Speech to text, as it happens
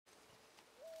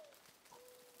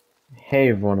Hey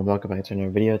everyone, and welcome back to another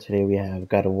video. Today we have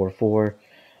God of War 4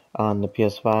 on the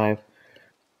PS5.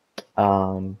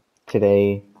 Um,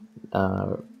 Today,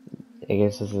 I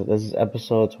guess this is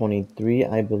episode 23,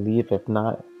 I believe. If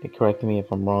not, correct me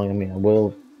if I'm wrong. I mean, I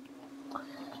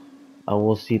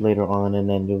will see later on, and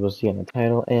then you will see on the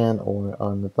title and or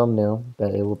on the thumbnail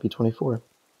that it will be 24.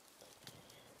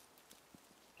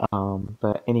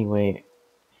 But anyway,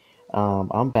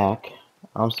 I'm back.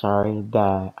 I'm sorry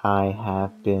that I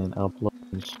have been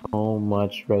uploading so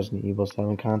much Resident Evil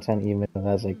 7 content, even though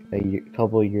that's like a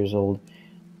couple of years old.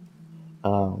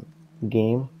 um,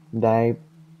 game that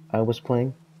I was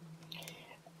playing.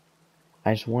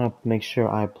 I just want to make sure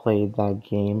I played that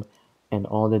game and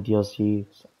all the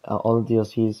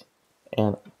DLCs,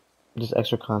 and just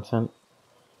extra content,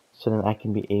 so then I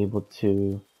can be able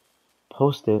to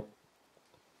post it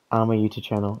on my YouTube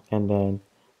channel and then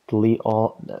delete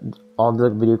all the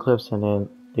video clips and then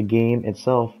the game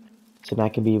itself, so that I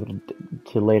can be able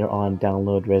to later on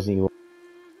download Resident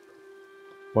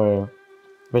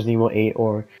Evil 8,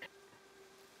 or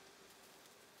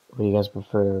what you guys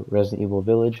prefer, Resident Evil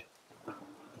Village.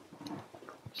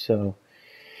 So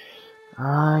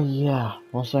yeah.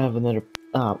 Also, I have another.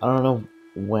 I don't know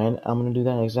when I'm gonna do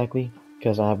that exactly,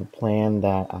 because I have a plan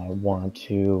that I want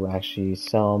to actually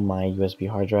sell my USB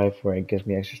hard drive, where it gives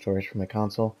me extra storage for my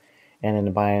console, and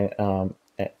then buy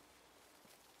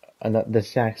the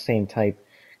exact same type,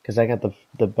 because I got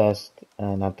the best.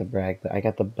 Not to brag, but I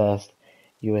got the best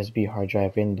USB hard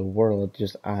drive in the world.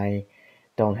 Just I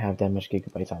don't have that much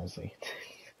gigabytes, honestly.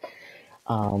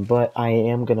 But I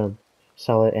am gonna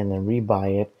sell it and then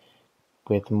rebuy it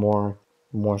with more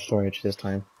storage this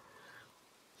time.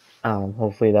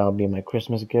 Hopefully that'll be my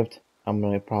Christmas gift. I'm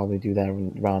gonna probably do that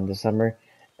around December,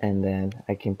 and then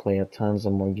I can play tons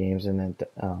of more games and then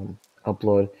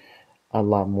upload a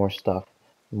lot more stuff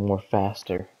more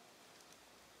faster,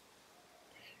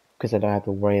 because I don't have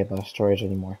to worry about storage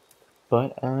anymore.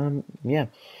 But yeah.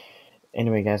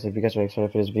 Anyway, guys, if you guys are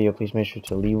excited for this video, please make sure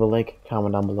to leave a like,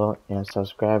 comment down below, and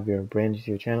subscribe if you're brand new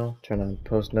to your channel. Turn on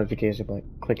post notifications by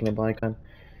clicking the bell icon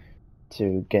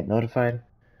to get notified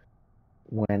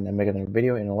when I make another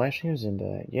video in the live streams.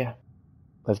 And yeah,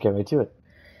 let's get right to it.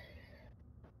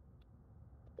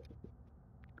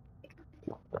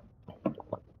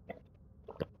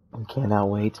 I cannot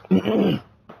wait. Jeez,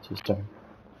 sorry.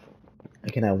 I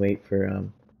cannot wait for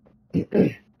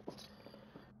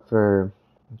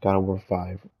God of War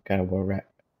 5, God of War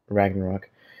Ragnarok.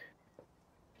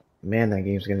 Man, that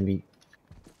game's gonna be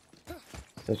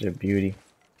such a beauty.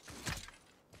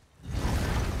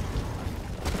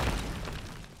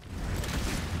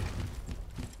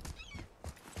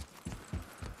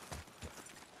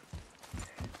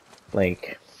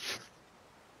 Like,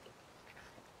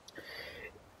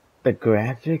 the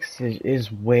graphics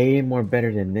is way more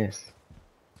better than this.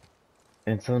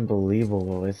 It's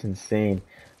unbelievable. It's insane.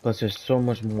 Plus, there's so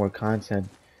much more content,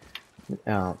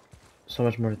 uh, so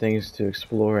much more things to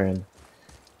explore and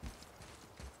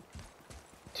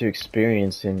to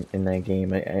experience in that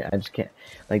game. I just can't,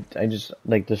 I just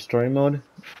like the story mode,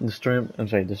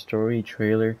 the story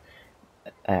trailer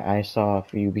I saw a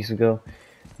few weeks ago.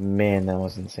 Man, that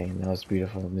was insane. That was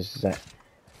beautiful. This is that.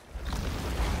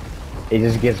 It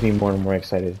just gets me more and more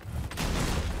excited.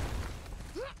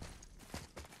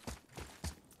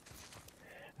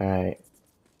 All right,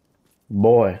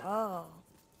 boy. Oh.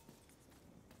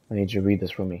 I need you to read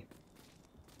this for me.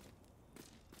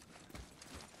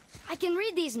 I can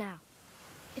read these now.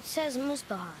 It says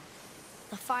Muspelheim,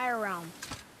 the Fire Realm,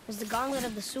 is the gauntlet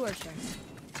of the sewer turn.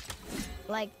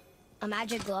 Like a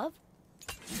magic glove?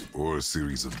 Or a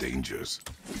series of dangers.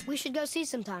 We should go see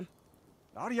sometime.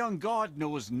 Our young god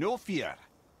knows no fear.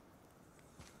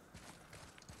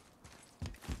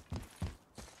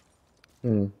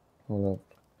 Hold up.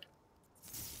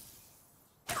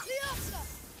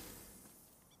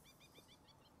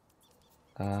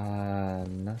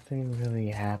 Nothing really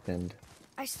happened.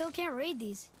 I still can't read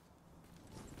these.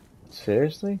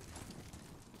 Seriously?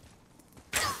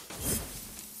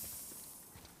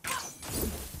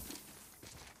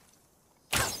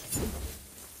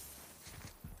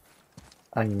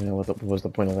 I don't even know what was the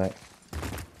point of that.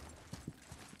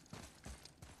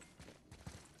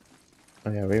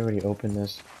 Oh yeah, we already opened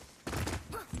this.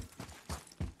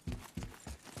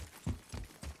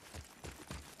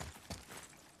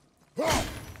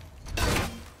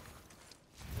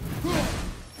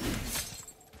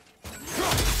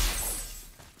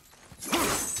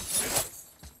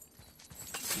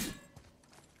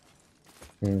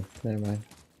 Never mind.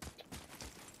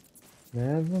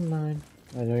 Never mind.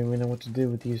 I don't even know what to do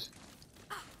with these.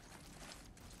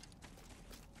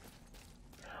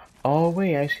 Oh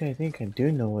wait, actually I think I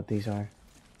do know what these are.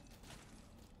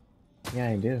 Yeah,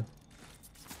 I do.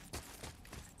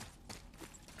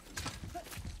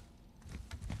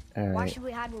 Why Alright. should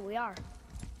we hide what we are?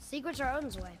 Secrets are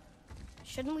Odin's way.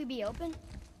 Shouldn't we be open?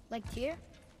 Like Tyr?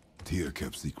 Tyr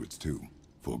kept secrets too,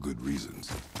 for good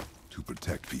reasons. To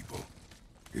protect people.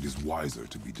 It is wiser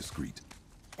to be discreet.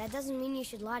 That doesn't mean you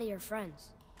should lie to your friends.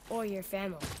 Or your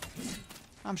family.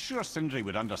 I'm sure Sindri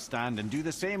would understand and do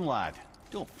the same, lad.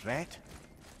 Don't fret.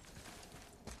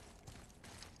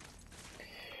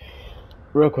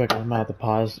 Real quick, I'm gonna have to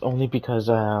pause only because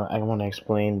I want to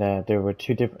explain that there were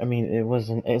two different. I mean,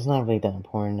 it's not really that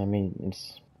important. I mean,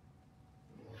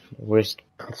 we're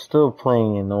still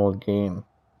playing an old game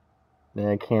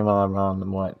that came out around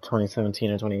what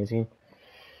 2017 or 2018,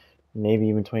 maybe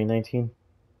even 2019.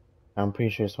 I'm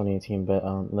pretty sure it's 2018.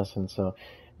 But listen, so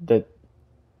the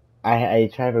I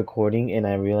tried recording and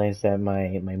I realized that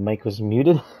my mic was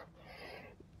muted,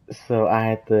 so I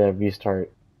had to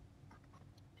restart.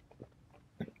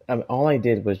 All I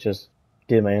did was just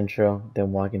did my intro,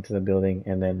 then walk into the building,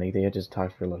 and then they just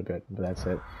talked for a little bit, but that's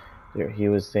it. He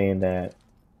was saying that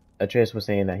Atreus was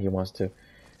saying that he wants to,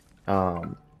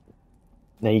 that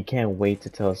he can't wait to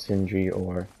tell Sindri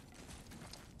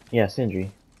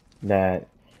Sindri, that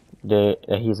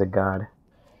that he's a god,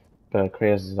 but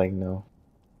Kratos is like no.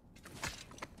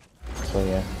 So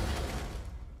yeah.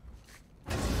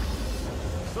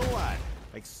 So, lad,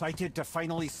 excited to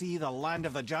finally see the land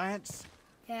of the giants?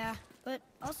 Yeah, but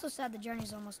also sad the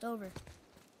journey's almost over.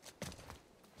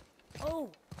 Oh,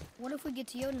 what if we get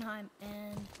to Jotunheim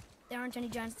and there aren't any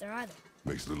giants there either?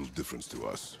 Makes little difference to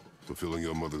us. Fulfilling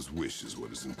your mother's wish is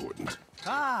what is important.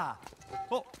 Ah!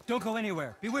 Oh, don't go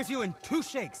anywhere. Be with you in 2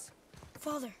 shakes.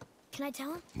 Father, can I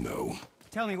tell him? No.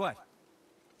 Tell me what?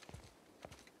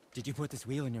 Did you put this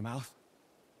wheel in your mouth?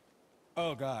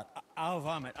 Oh God, I'll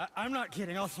vomit. I'm not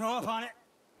kidding. I'll throw up on it.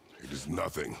 It is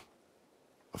nothing.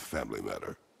 A family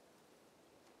matter.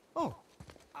 Oh.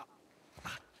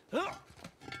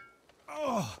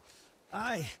 Oh,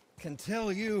 I can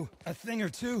tell you a thing or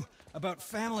two about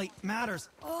family matters.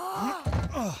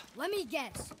 Let me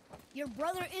guess. Your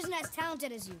brother isn't as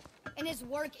talented as you, and his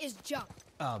work is junk.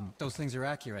 Those things are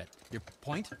accurate. Your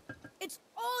point? It's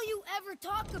all you ever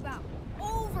talk about,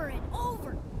 over and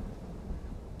over.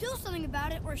 Do something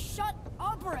about it or shut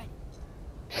up already.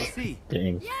 I see.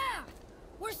 Dang. Yeah!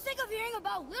 We're sick of hearing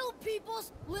about little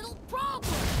people's little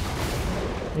problems.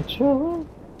 It's your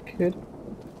kid.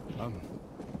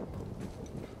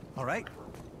 All right.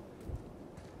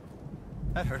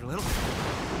 That hurt a little.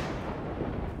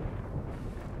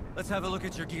 Let's have a look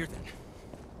at your gear then.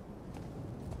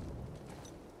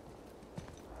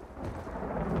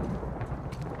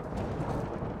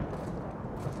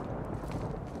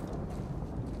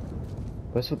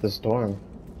 What's with the storm?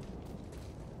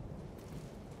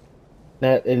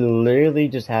 That it literally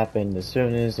just happened as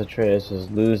soon as Atreus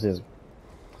just loses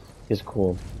his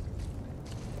cool.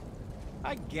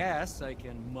 I guess I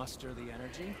can muster the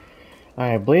energy.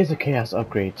 Alright, Blaze of Chaos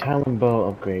upgrade, Talon Bow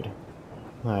upgrade.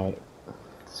 Alright,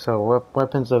 so what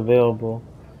weapons available?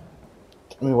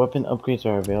 I mean, weapon upgrades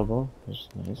are available, which is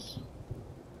nice.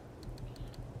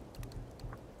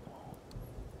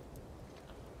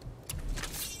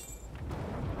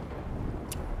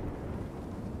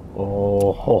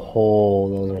 Oh,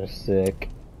 those are sick.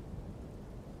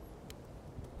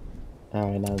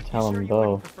 Alright, now Talon sure you Bow.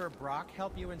 wouldn't prefer Brock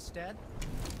help you instead?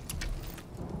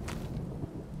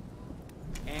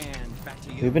 And back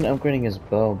to you. We've been upgrading his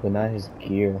bow, but not his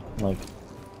gear. Like,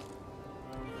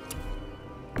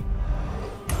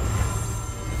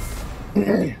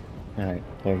 alright,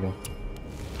 there you go.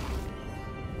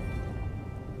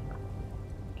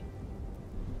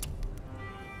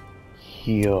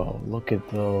 Yo, look at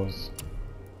those.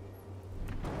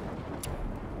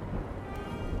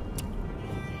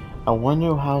 I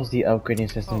wonder how's the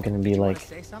upgrading system gonna be did you wanna like.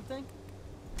 say something?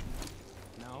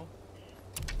 No.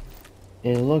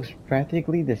 It looks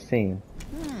practically the same.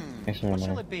 Actually, What never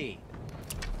shall mind. it be?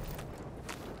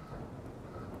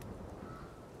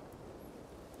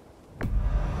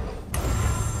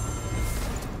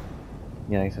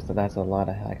 Yeah, except that that's a lot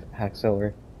of hack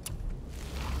silver.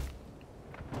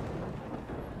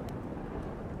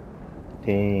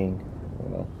 Dang.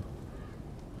 Well,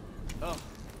 Oh,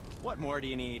 what more do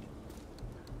you need?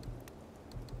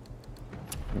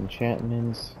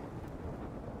 enchantments.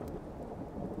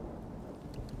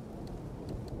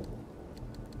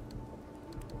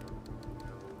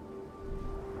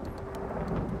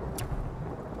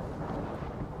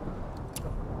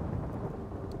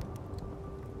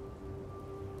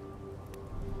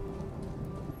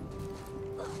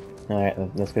 Alright,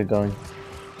 let's get going.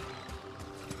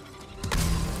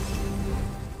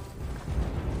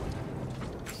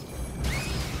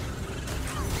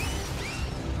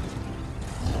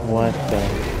 What the?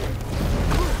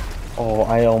 Oh,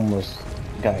 I almost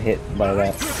got hit by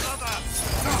that.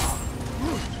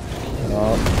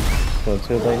 Oh, so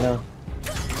too late now.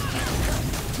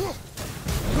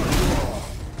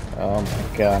 Oh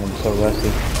my god, I'm so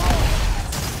rusty.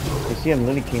 You see, I'm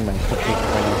literally king my cupcake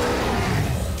right now.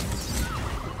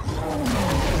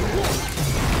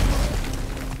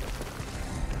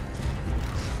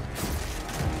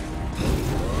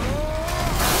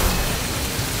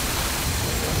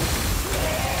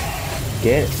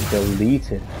 Get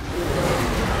deleted.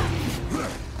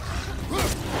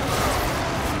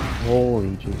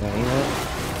 Holy gee, you know what?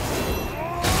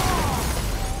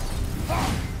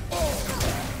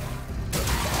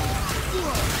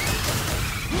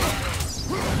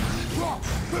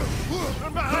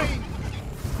 From behind!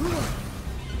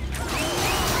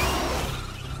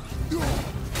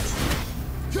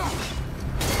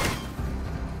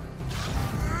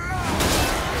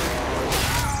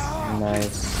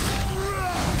 Nice.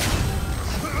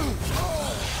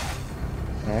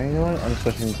 Alright, you know what? I'm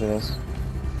switching to this.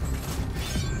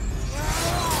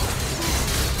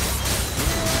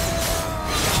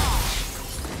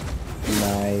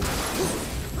 Nice.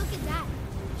 Look at that.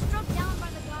 Struck down by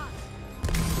the gods.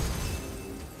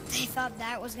 They thought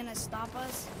that was gonna stop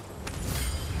us.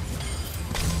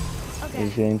 Okay.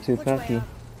 He's getting too which way cocky. up?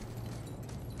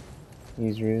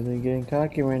 He's really getting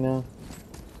cocky right now.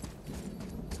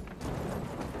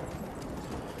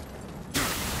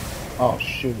 Oh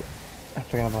shoot. I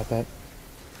forgot about that.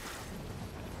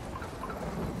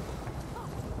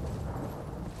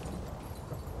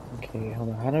 Okay, hold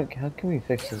on. How can we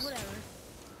fix this?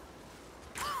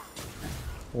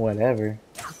 Whatever. Whatever.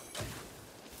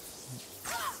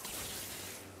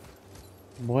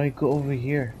 Boy, go over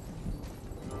here.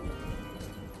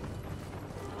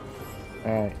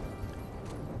 Alright.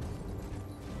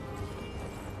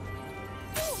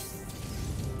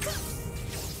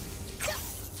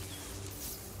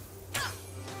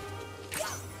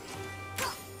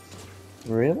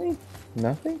 Really?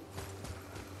 Nothing?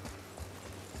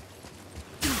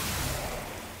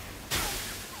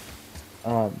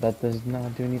 That does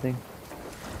not do anything.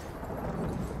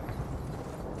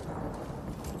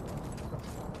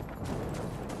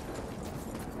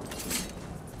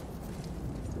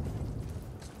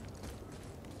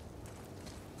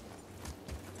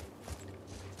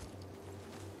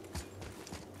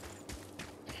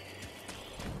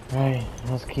 Alright,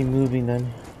 let's keep moving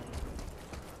then.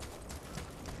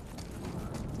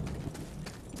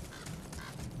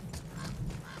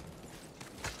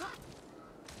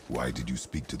 Why did you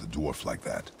speak to the dwarf like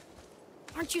that?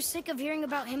 Aren't you sick of hearing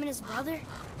about him and his brother?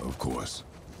 Of course.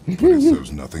 But it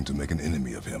serves nothing to make an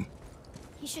enemy of him.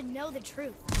 He should know the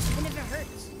truth, even if it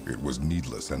hurts. It was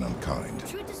needless and unkind.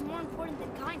 Truth is more important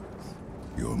than kindness.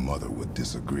 Your mother would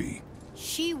disagree.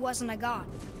 She wasn't a god.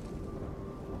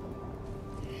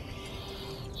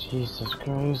 Jesus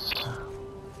Christ.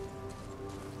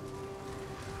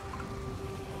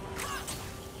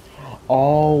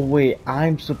 Oh wait,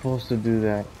 I'm supposed to do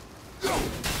that.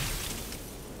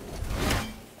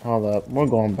 Hold up, we're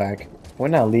going back. We're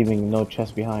not leaving no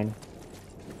chest behind.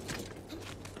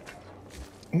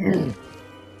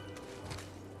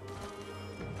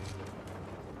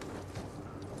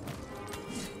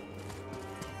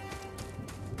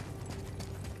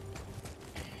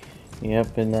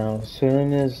 Yep, and now as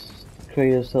soon as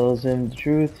Kratos tells him the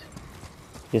truth,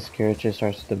 his character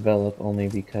starts to develop only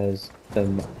because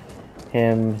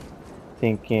him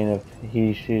thinking if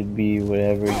he should be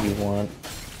whatever he wants,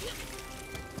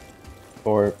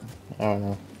 or I don't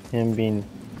know, him being,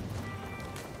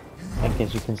 I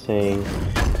guess you can say,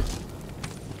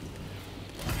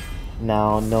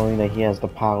 now knowing that he has the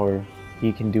power,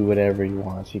 he can do whatever he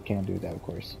wants. He can't do that, of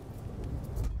course.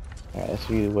 Alright, let's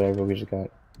read whatever we just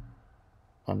got.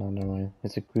 Oh no, never mind.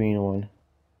 It's a green one.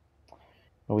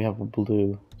 Oh, we have a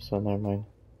blue, so never mind.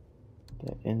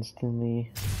 That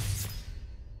instantly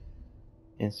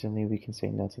we can say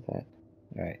no to that.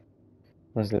 Alright.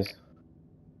 What's this?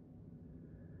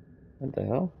 What the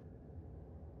hell?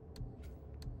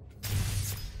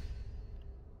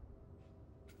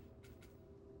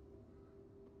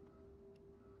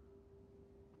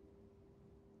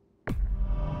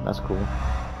 That's cool.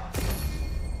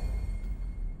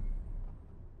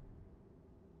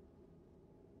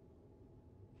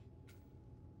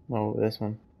 Oh, this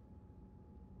one.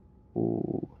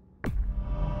 Ooh.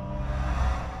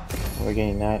 We're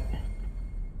getting that.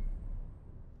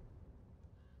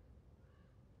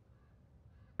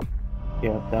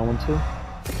 Yeah, that one too.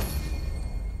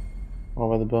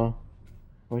 Over the bow.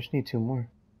 We just need two more.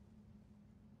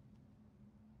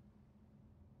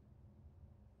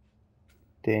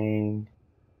 Dang.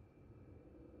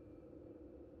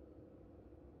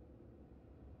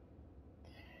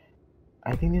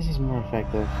 I think this is more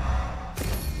effective.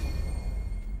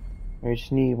 We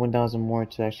just need 1,000 more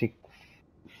to actually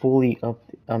fully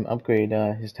upgrade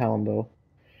his Talon bow.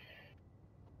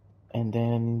 And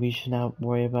then we should not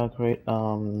worry about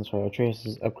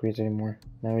ATREUS' upgrades anymore.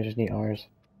 Now we just need ours.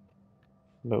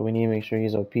 But we need to make sure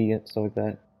he's OP and stuff like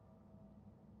that.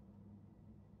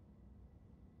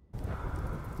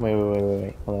 Wait.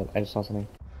 Hold up, I just saw something.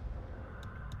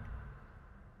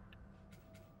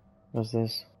 What's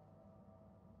this?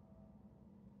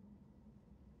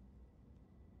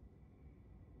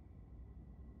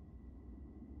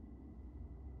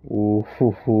 Ooh,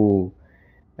 hoo, hoo.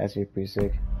 That's pretty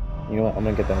sick. You know what? I'm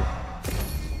gonna get that.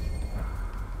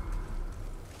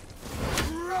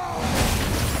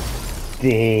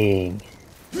 Dang.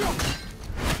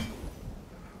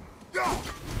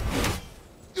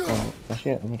 Oh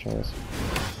shit, I'm gonna try this.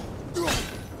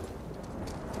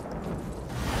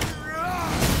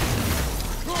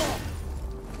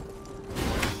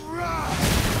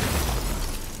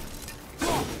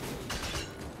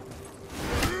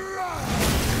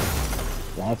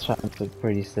 That sounds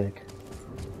pretty sick.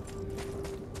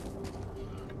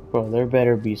 Bro, there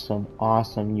better be some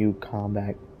awesome new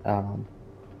combat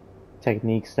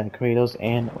techniques that Kratos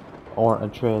or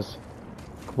ATREUS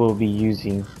will be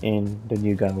using in the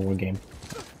new God of War game.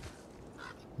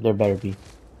 There better be.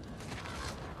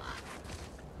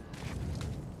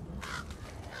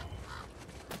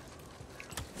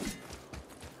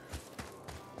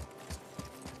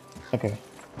 Okay.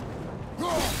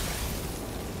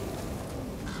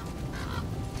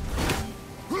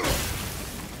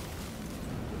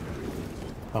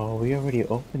 Oh, we already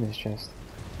opened this chest.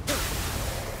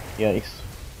 Yikes.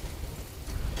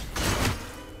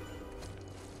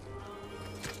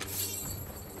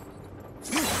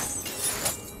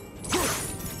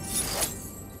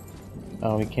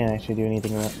 Oh, we can't actually do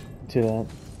anything to that.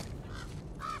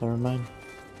 Never mind.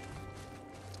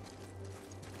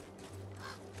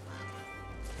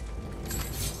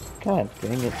 God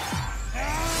dang it.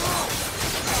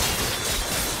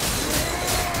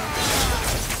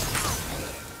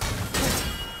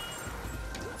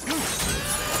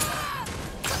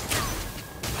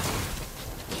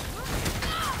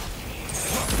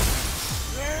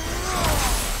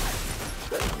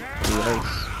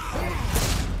 Yikes.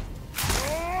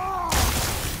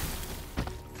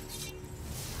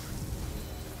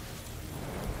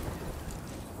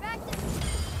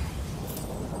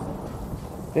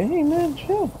 Dang, man,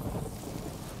 chill.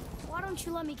 Why don't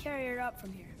you let me carry her up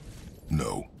from here?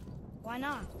 No. Why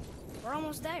not? We're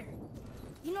almost there.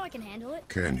 You know I can handle it.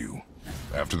 Can you?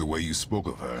 After the way you spoke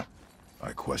of her,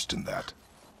 I question that.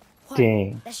 What?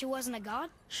 Dang. That she wasn't a god?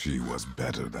 She was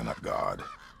better than a god,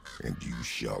 and you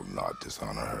shall not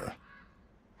dishonor her.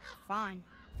 Fine.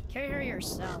 Carry her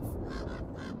yourself.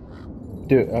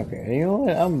 Dude, okay, you know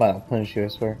what? I'm about to punch you, I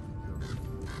swear.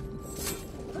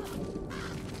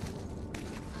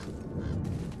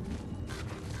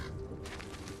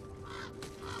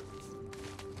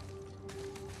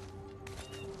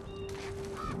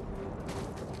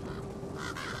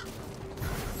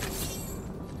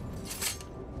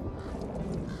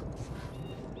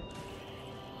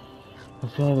 I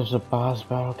feel like there's a boss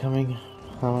battle coming.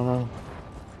 I don't know.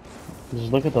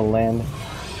 Just look at the land.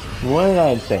 What did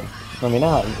I say? I mean,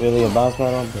 not really a boss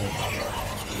battle, but...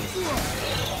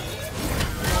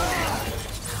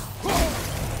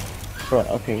 Bro,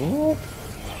 okay, what?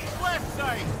 Left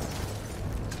side!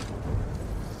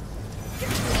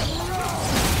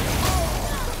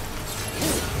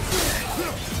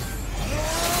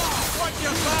 Watch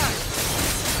your back!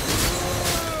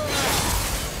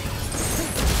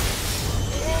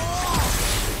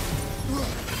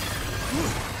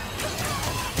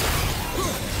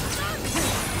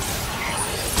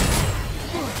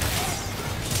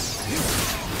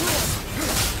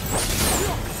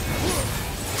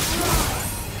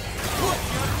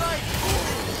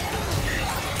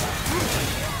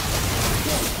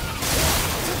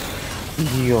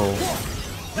 Yo.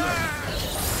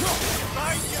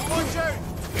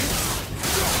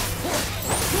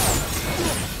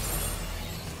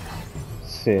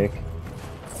 Sick.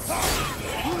 That's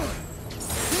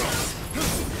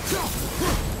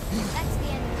the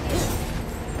end of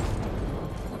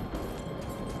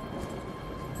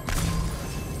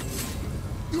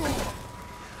it.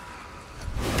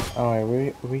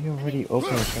 Alright, we already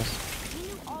opened this. We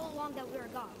knew all along that we were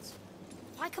gods.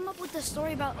 Why come up with the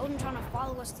story about Odin trying to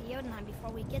follow us to Jotunheim before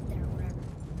we get there or whatever?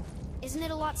 Isn't it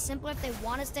a lot simpler if they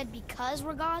want us dead because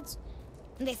we're gods?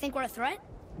 And they think we're a threat?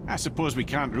 I suppose we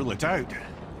can't rule it out,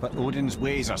 but Odin's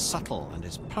ways are subtle and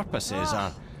his purposes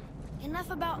are...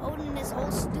 Enough about Odin and his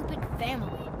whole stupid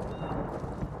family.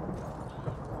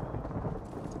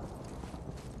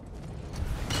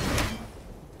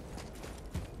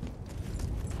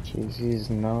 Jeez, he's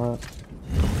not.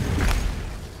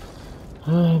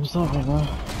 I'm sorry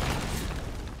now.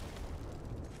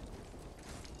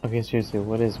 Okay, seriously,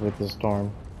 what is with this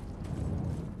storm?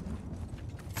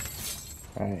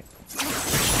 Alright.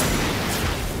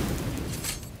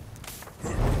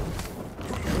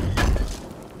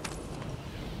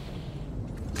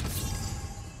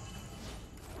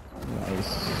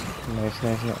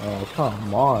 Nice. Oh,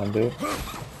 come on, dude.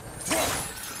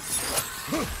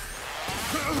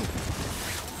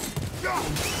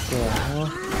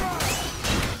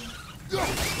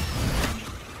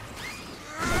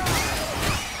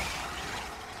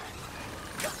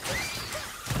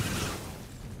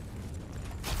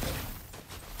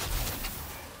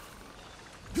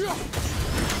 Yeah.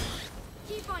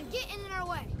 Keep on getting in our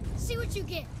way. See what you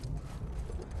get.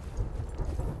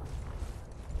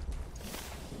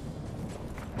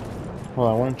 Well,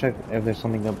 I want to check if there's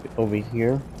something up over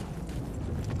here.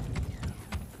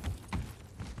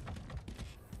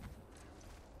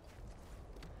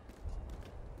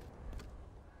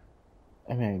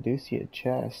 I mean, I do see a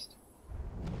chest.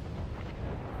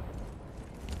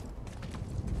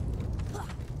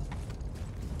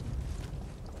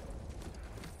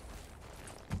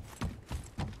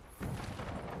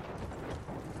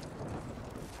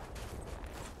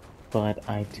 But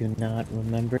I do not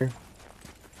remember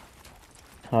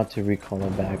how to recall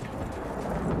it back.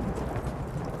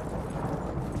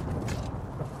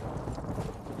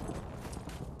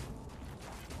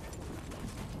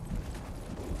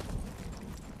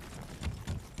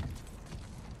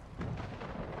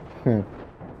 If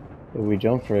we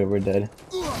jump for it, we're dead.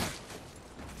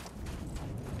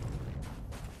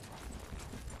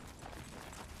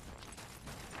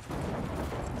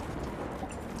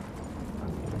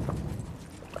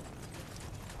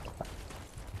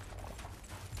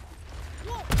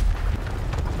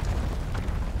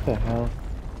 What the hell?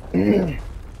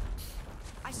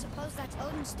 I suppose that's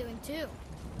Odin's doing too.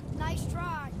 Nice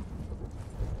try.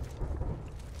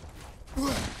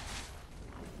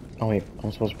 Oh wait,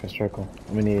 I'm supposed to press circle.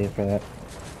 I'm an idiot for that.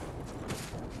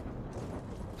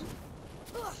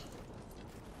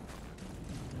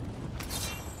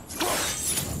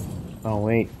 Oh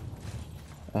wait.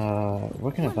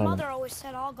 Where can I My find mother them? always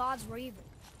said all gods were evil.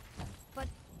 But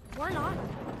we're not.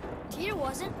 Tyr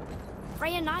wasn't.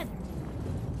 Freya neither.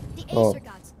 The Aesir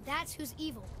gods, that's who's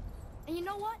evil. And you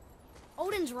know what?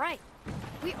 Odin's right.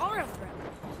 We are a threat.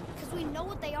 Because we know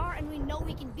what they are and we know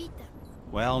we can beat them.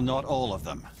 Well, not all of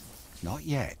them. Not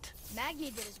yet.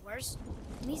 Magni did his worst,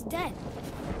 and he's dead.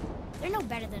 They're no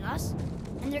better than us,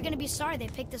 and they're gonna be sorry they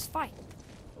picked this fight.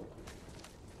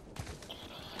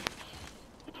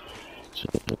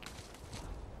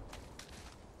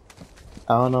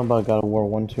 I don't know about God of War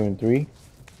 1, 2, and 3.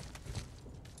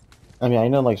 I mean, I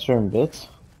know like certain bits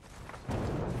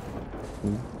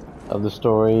of the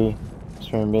story,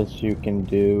 certain bits you can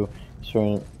do,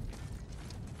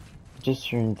 just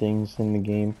certain things in the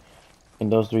game, in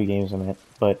those 3 games I meant.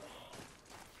 But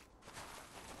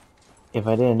if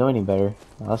I didn't know any better,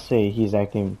 I'll say he's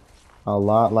acting a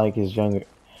lot like his younger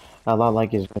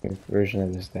version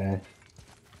of his dad.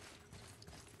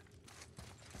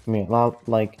 I mean, a lot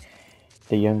like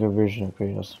the younger version of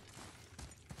Kratos.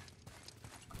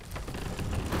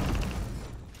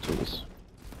 Jeez.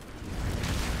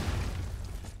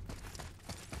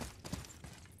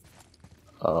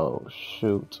 Oh,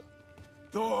 shoot.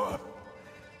 Thor,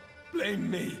 blame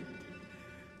me.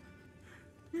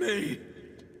 Me.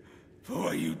 For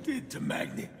what you did to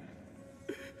Magni.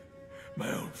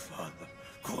 My own father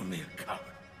called me a coward.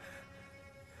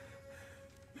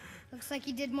 Looks like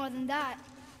he did more than that.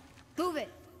 Move it,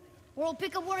 or we'll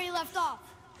pick up where he left off.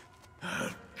 I'll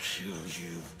kill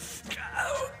you.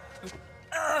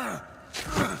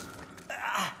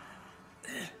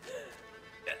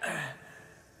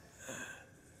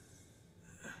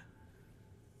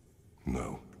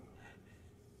 No.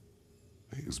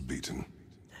 He is beaten.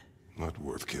 Not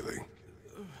worth killing.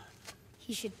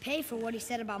 He should pay for what he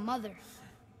said about Mother.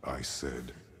 I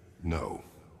said no.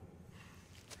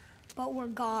 But we're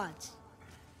gods.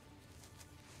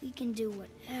 We can do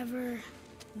whatever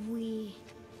we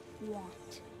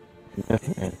want.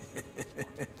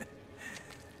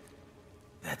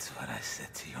 That's what I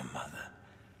said to your mother.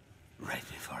 Right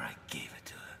before I gave it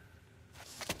to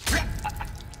her.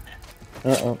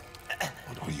 Uh-oh.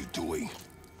 What are you doing?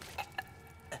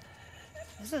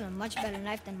 This is a much better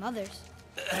knife than Mother's.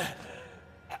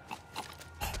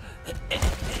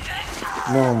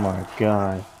 Oh my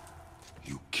god.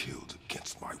 You killed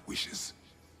against my wishes.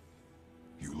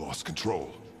 You lost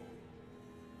control.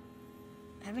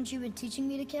 Haven't you been teaching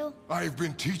me to kill? I've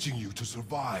been teaching you to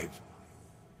survive.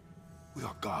 We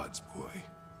are gods, boy.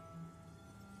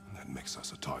 And that makes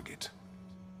us a target.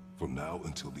 From now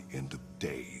until the end of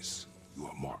days, you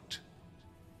are marked.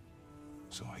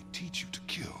 So I teach you to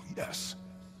kill, yes,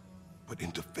 but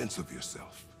in defense of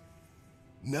yourself.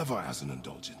 Never as an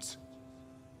indulgence.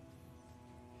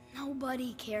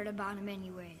 Nobody cared about him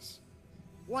anyways.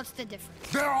 What's the difference?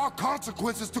 There are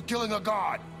consequences to killing a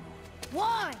god!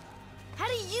 Why? How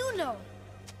do you know?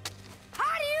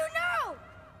 How do you know?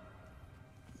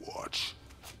 Watch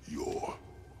your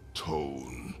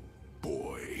tone,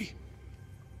 boy.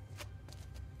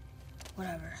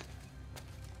 Whatever.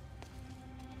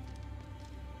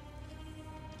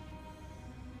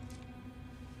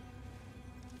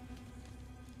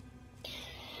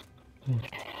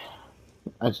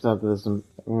 I just thought this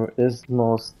is the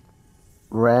most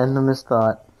randomest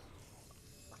thought.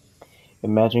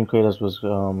 Imagine Kratos was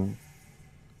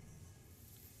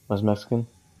Mexican.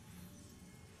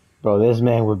 Bro, this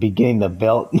man would be getting the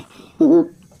belt.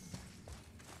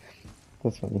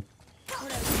 That's funny.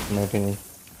 In my opinion.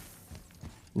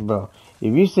 Bro,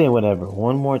 if you say whatever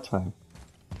one more time.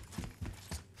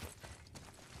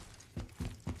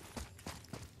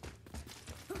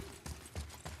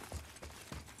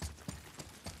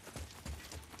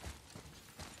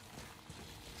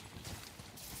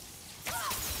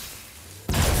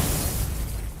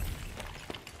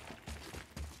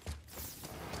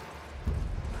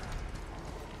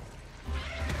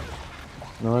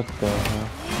 What the hell?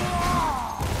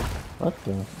 What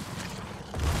the?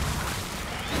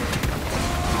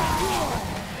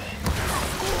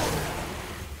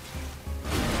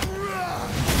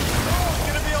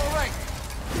 Gonna be all right.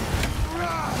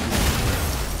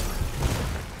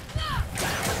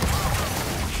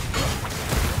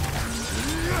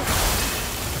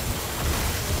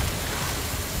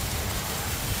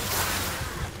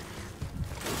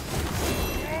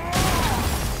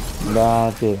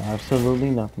 That did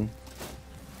absolutely nothing.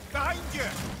 Behind you.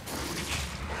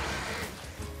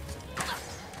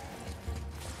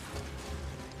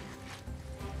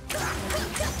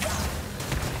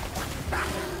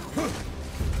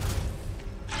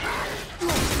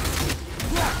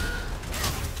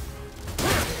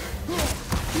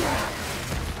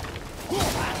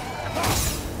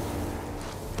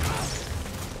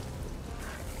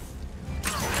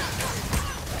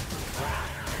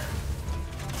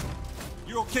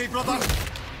 You okay, brother?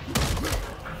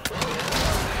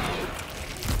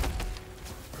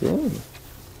 Good.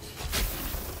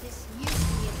 This used to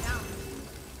be a town.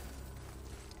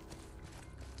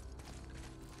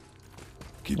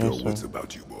 Keep Yes, your sir. wits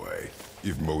about you, boy.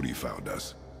 If Modi found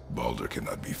us, Baldur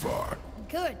cannot be far.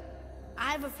 Good.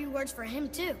 I have a few words for him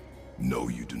too. No,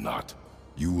 you do not.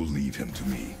 You will leave him to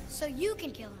me. So you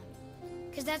can kill him.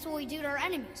 Because that's what we do to our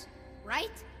enemies,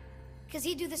 right? Because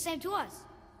he'd do the same to us.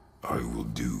 I will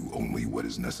do only what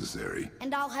is necessary.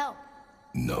 And I'll help.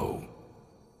 No.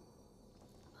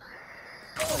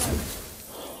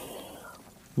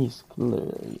 He's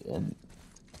clearly an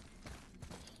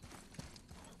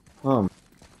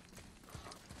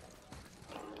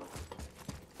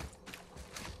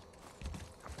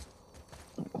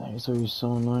He's always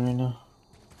so annoying right now.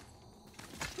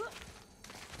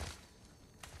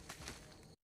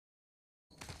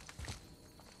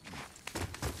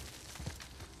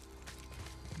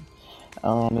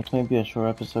 This might be a short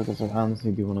episode because I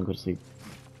honestly do want to go to sleep.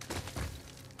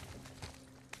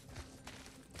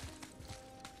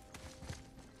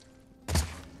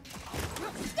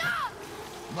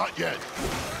 Not yet.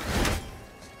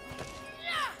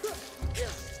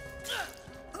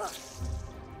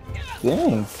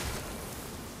 Dang.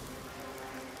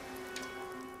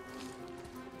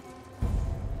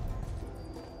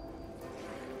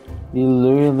 You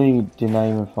literally did not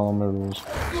even follow my rules.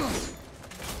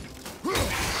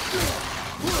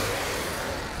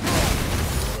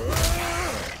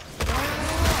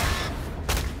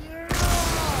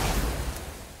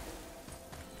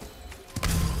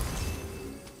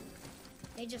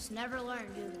 They just never learn,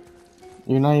 do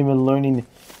they? You're not even learning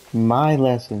my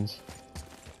lessons.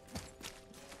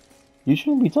 You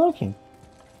shouldn't be talking.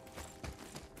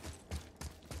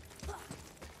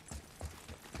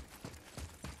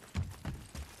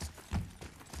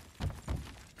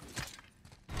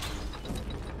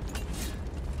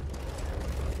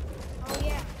 Oh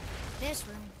yeah, this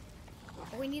room.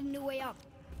 But we need a new way up.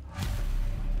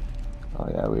 Oh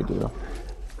yeah, we do.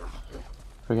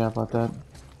 Forgot about that.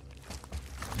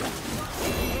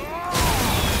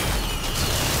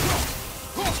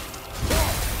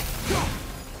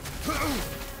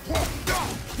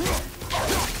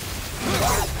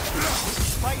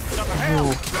 Fight up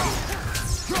ahead!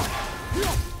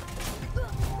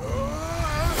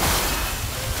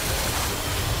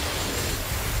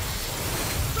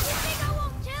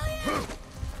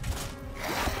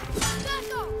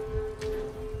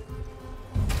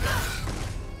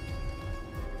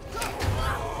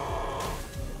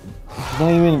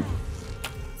 Not even.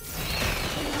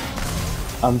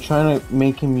 I'm trying to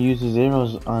make him use his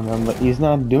arrows on him, but he's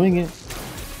not doing it.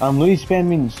 I'm literally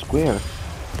spamming square.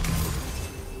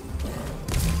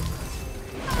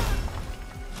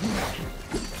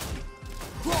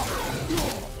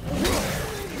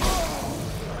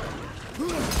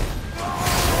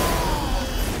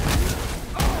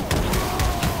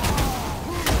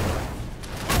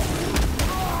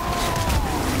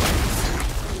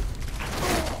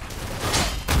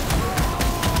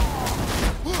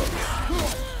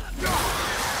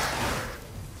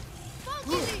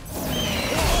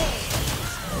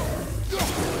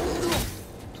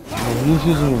 He's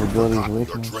using his abilities away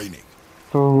from me.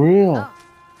 For real. Oh.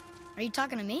 Are you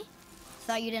talking to me?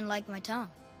 Thought you didn't like my tongue.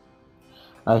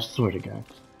 I swear to God.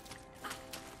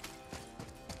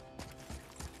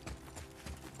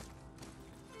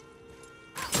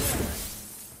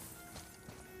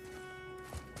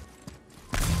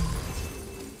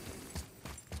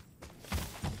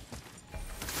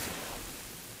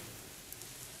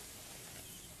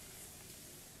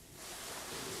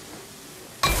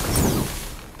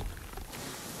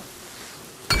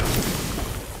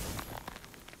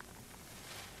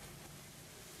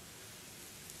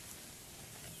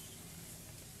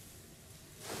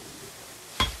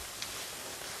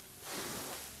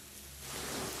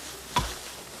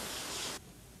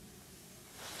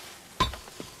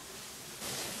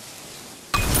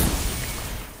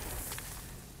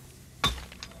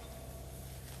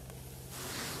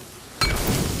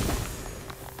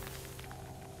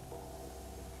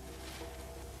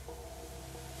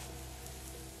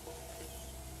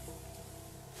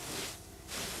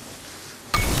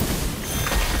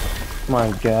 My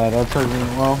God, that took me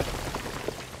well.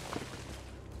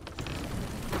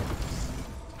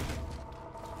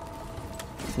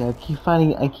 Yeah,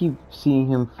 I keep seeing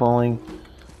him falling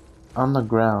on the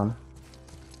ground.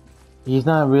 He's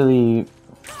not really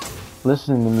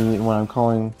listening to me when I'm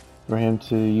calling for him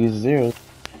to use his arrows.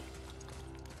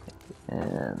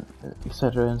 And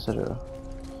etc. etc.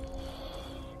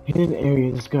 Hidden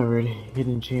area discovered.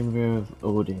 Hidden chamber of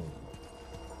Odin.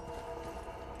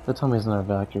 Don't tell me it's another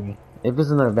Valkyrie. If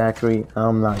it's another Valkyrie,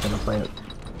 I'm not gonna play it.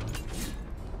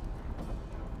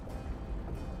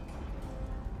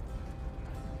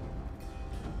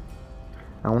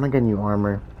 I wanna get new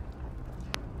armor.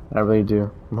 I really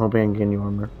do. I'm hoping I can get new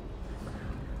armor.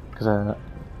 Cause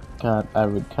I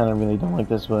would kind of really don't like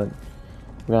this, but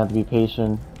we're gonna have to be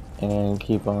patient and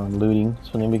keep on looting,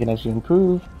 so then we can actually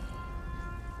improve.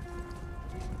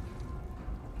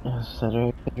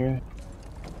 Etc. etc.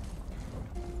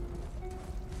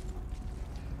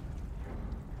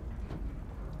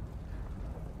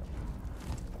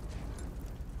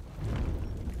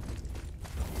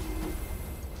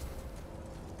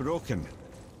 Broken.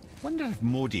 Wonder if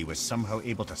Modi was somehow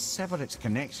able to sever its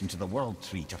connection to the World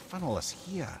Tree to funnel us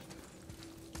here.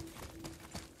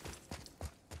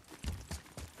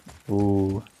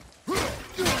 Ooh.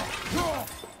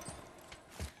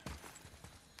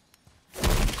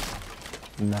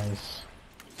 Nice.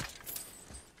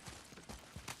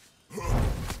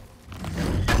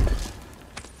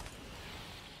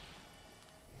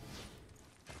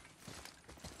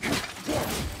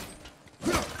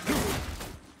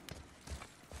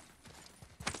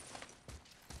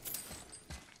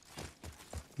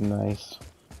 Nice.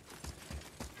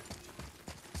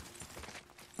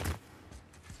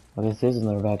 Well, this is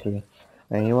another Valkyrie.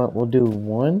 And you know what? We'll do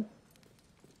one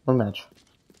match.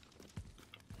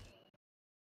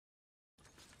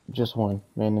 Just one.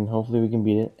 And then hopefully we can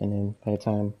beat it. And then by the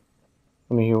time...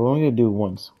 I mean, here, we're only gonna do it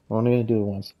once. We're only gonna do it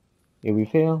once. If we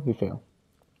fail, we fail.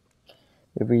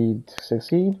 If we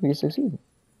succeed, we succeed.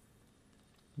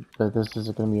 But this is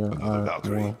gonna be our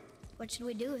Valkyrie. What should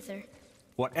we do with her?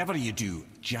 Whatever you do,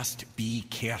 just be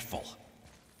careful.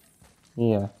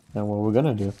 Yeah, and what we're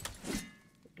gonna do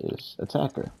is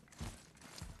attack her.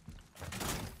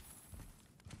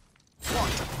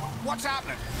 What's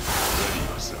happening?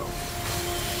 Ready yourself.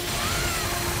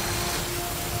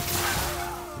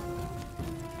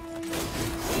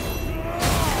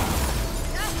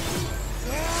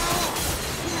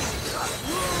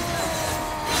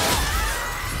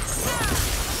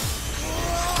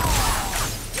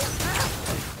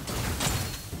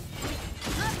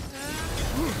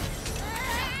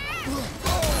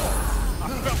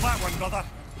 Got that one, brother.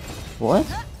 What?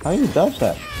 How do you dodge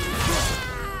that?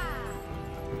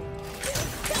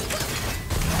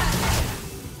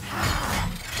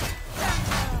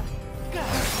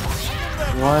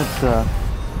 What the?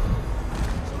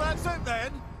 So that's it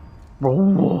then?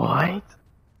 What?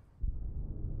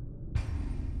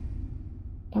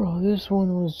 Bro, this one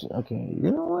was... Okay,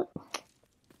 you know what?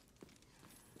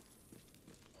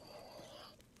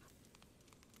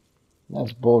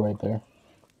 That's bull right there.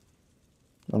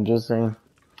 I'm just saying.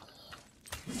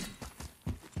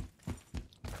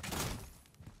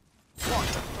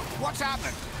 What's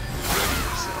happened?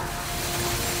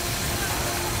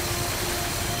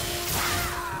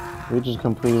 We just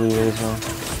completely raised him.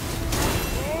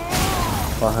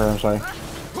 Or her, I'm sorry.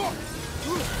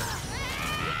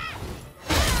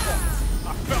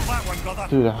 That one, brother.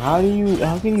 Dude, how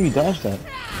can you dodge that?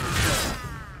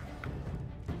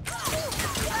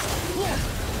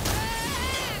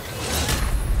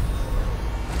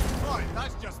 Right,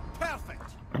 that's just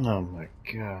perfect. Oh my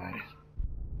god.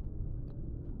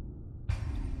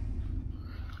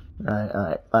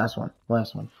 Alright, last one.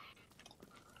 What's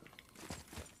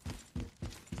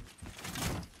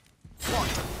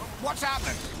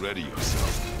happened? Ready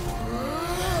yourself.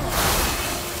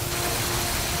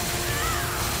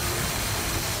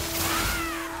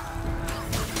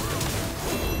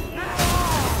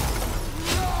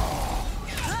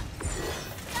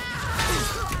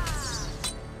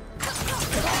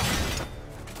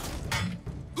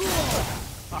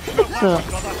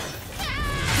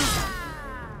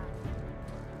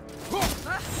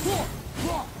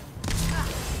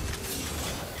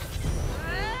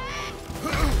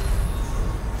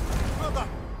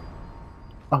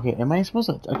 Okay, am I supposed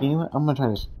to... Okay, you know what? I'm gonna try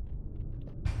this.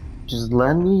 Just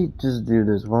let me just do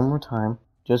this one more time.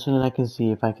 Just so that I can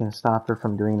see if I can stop her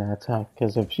from doing that attack.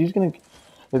 Because if she's gonna...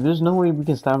 If there's no way we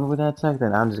can stop her with that attack,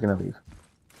 then I'm just gonna leave.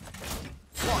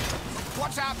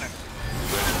 What's happened?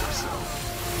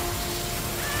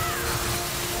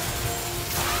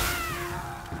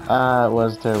 It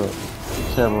was terrible.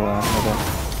 Terrible, okay.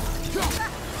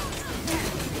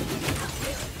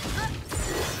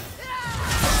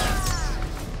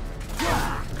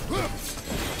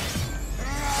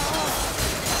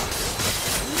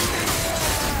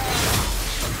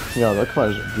 Yo, the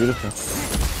colors are beautiful.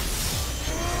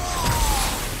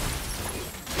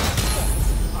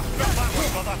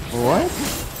 What?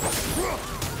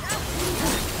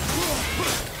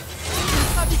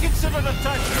 Have you considered a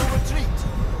tactical retreat?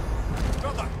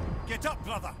 Brother, get up,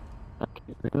 brother.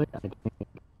 Okay, really?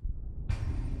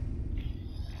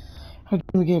 How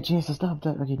can we get a chance to stop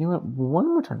that? Okay, you know what? One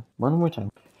more time.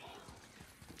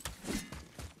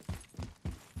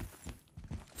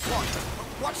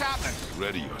 What's happened?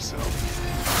 Ready yourself.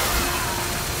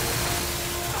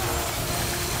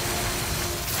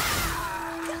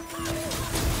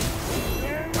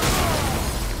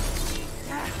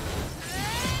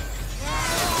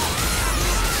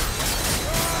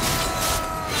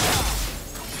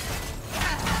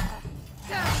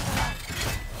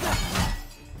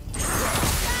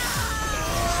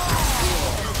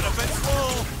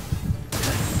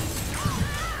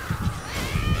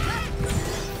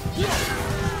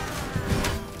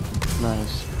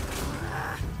 Nice.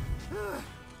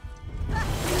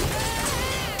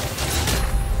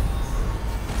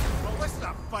 Well, this is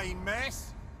a fine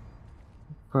mess.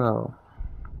 Bro.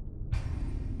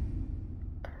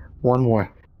 One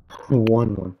more.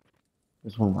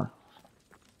 Just one more.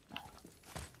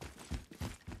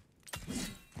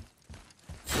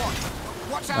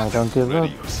 What's I happened? don't give up.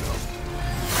 Ready yourself.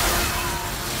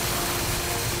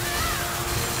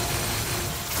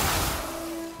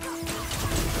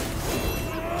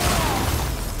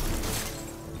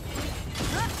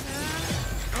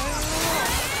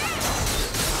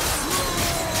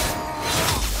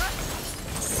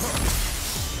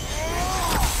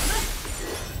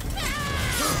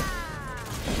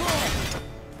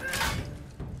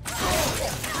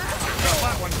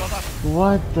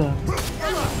 What the?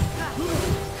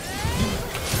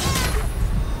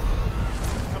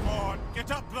 Come on,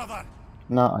 get up, brother.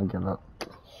 No, I give up.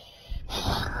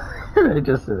 I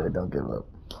just said I don't give up.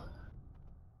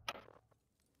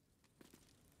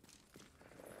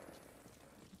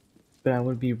 But I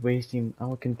would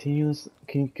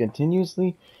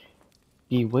continuously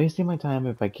be wasting my time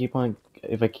if I keep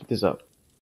this up.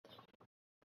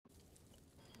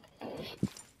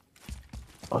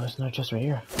 Oh, there's no chest right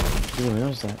here. I didn't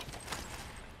notice that.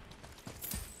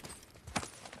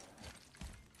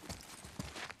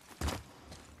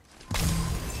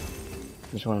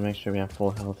 Just want to make sure we have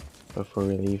full health before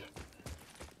we leave.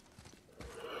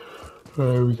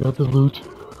 Alright, we got the loot.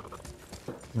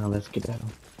 Now let's get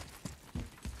down.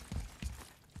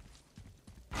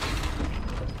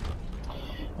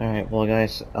 Alright, well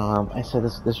guys, I said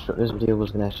this video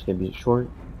was gonna actually be short,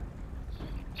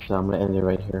 so I'm gonna end it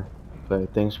right here.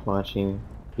 But thanks for watching.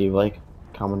 Leave a like,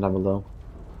 comment down below,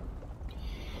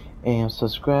 and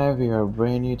subscribe if you are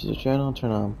brand new to the channel. Turn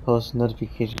on post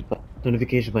notifications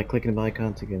by clicking the bell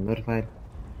icon to get notified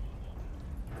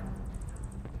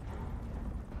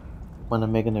when I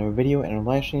make another video and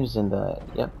live streams. And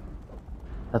yep,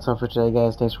 that's all for today,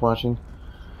 guys. Thanks for watching.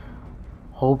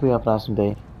 Hope you have an awesome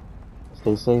day.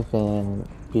 Stay safe and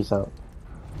peace out.